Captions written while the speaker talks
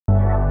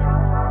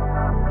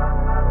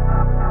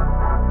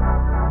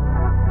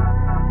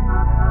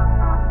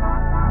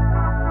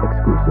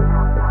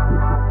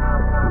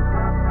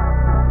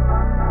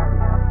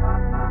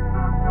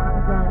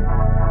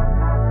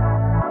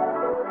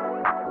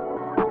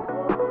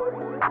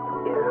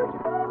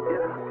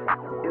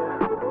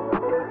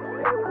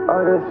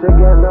All this shit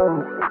getting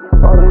old.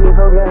 All of these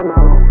hoes getting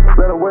old.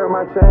 Let her wear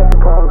my chain, she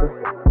posing.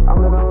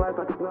 I'm living life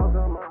like it's no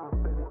tomorrow.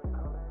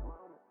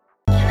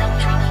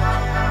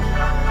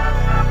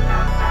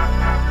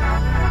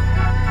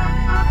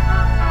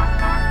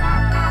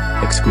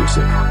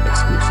 Exclusive.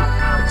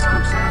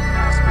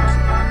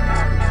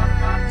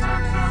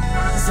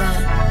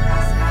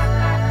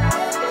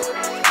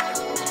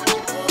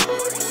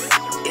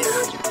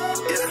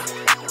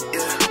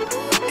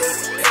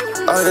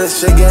 All this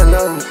shit getting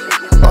old.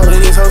 All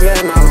of these hoes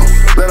getting old.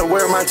 Let her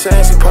wear my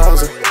chain, she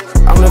posing.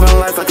 I'm living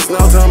life like it's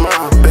no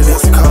tomorrow. Baby,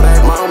 it's a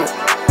Kodak moment.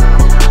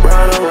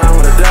 Riding around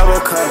with a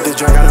double cup, this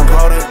drink I done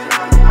pulled it.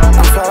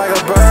 I fly like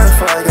a bird,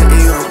 fly like an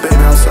eagle.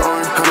 Baby, I'm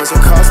soaring. How much it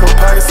cost? My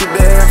pockets too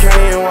big, I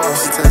can't even walk.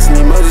 She texting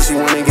emojis, she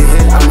wanna get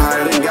hit. I'm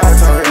higher than God,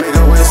 told her make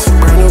a wish.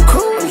 Brand new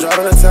coupe, I'm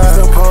dropping the top,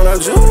 still pulling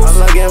up juice. I'm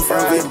like getting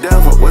front of the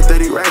devil with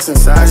 30 racks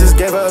inside. I just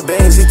gave her a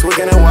bang, she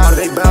tweaking and wild.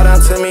 They bow down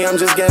to me, I'm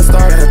just getting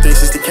started. Got a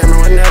 360 camera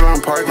whenever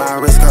I'm parked.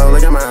 My wrist cold,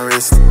 look at my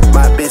wrist.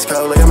 My bitch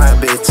cold, look at my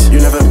bitch. You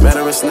never met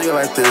a rich nigga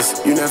like this.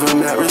 You never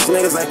met rich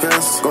niggas like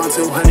us. Going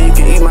 200, you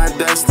can eat my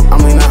dust.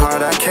 I'm leaning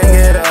hard, I can't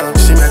get up.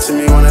 She matching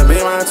me, wanna be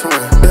my twin.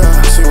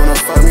 Yeah, she wanna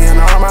fuck me and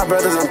all my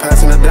brothers. I'm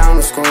passing her down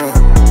the school.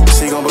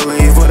 She gon'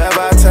 believe whatever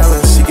I tell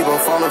her. She keep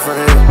on falling for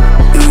him.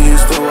 You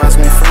used to watch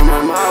me from a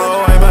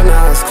mile away, but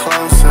now it's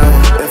closer.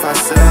 If I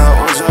say I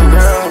want your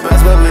girl,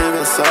 best believe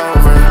it's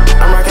over.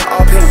 I'm rocking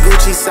all pink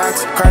Gucci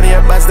socks.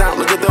 Cartier busts down,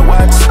 look at the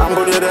watch. I'm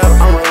booted up,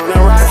 I'm rolling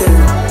and rocking.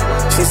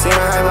 She seen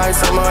my highlights,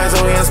 I'm always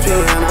on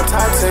ESPN, I'm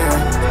top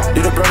 10.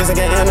 You the brothers that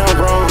get in the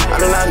room. I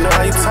do not know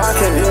how you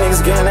talking. These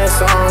niggas getting their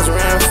songs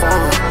ran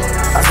from.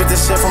 I spit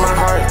this shit from my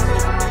heart.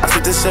 I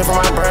spit this shit from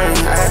my brain.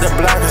 I had to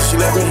block her, she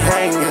left me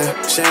hanging.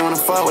 She ain't wanna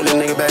fuck with a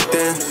nigga back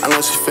then. I know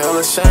she feel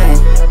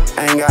ashamed.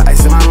 I ain't got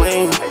ice in my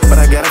lean,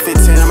 but I got a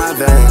 15 in my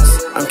veins.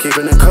 I'm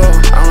keeping it cool,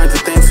 I don't like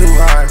to think too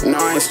hard.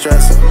 No, I ain't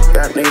stressing.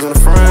 Got niggas on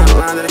the front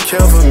line that'll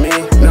kill for me.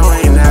 No,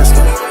 I ain't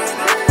asking.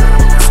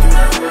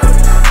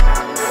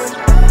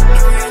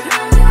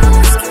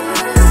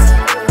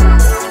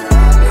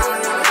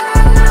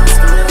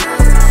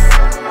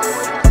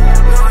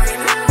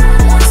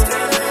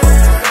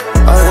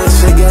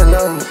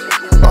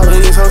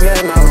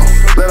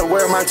 Let her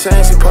wear my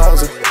chain, she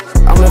posing.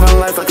 I'm living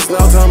life like it's no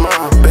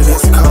tomorrow. Baby,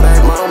 it's a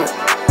Kodak moment.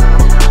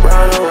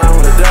 Riding around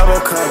with a double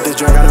cup, this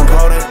drink I done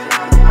pulled it.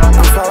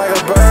 I'm fly like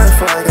a bird,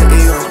 fly like an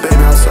eagle.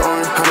 Baby, I'm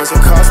soaring. How much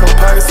it cost? My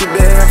pockets too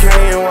big, I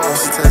can't even walk.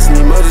 She texting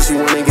emojis, she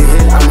wanna get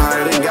hit. I'm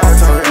higher than God,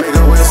 told her make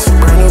a wish.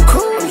 Brand new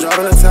coupe, I'm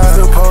dropping the top,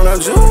 still pulling up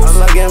juice. I'm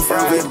like getting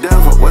front of the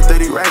devil with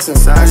 30 racks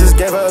inside. I just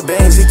gave her a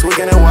bang, she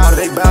tweaking and wild.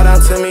 They bow down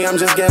to me, I'm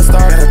just getting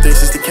started. Got a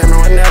 360 camera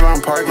whenever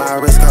I'm parked. My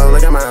wrist cold,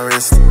 look at my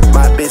wrist.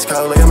 My bitch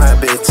cold, look at my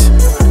bitch.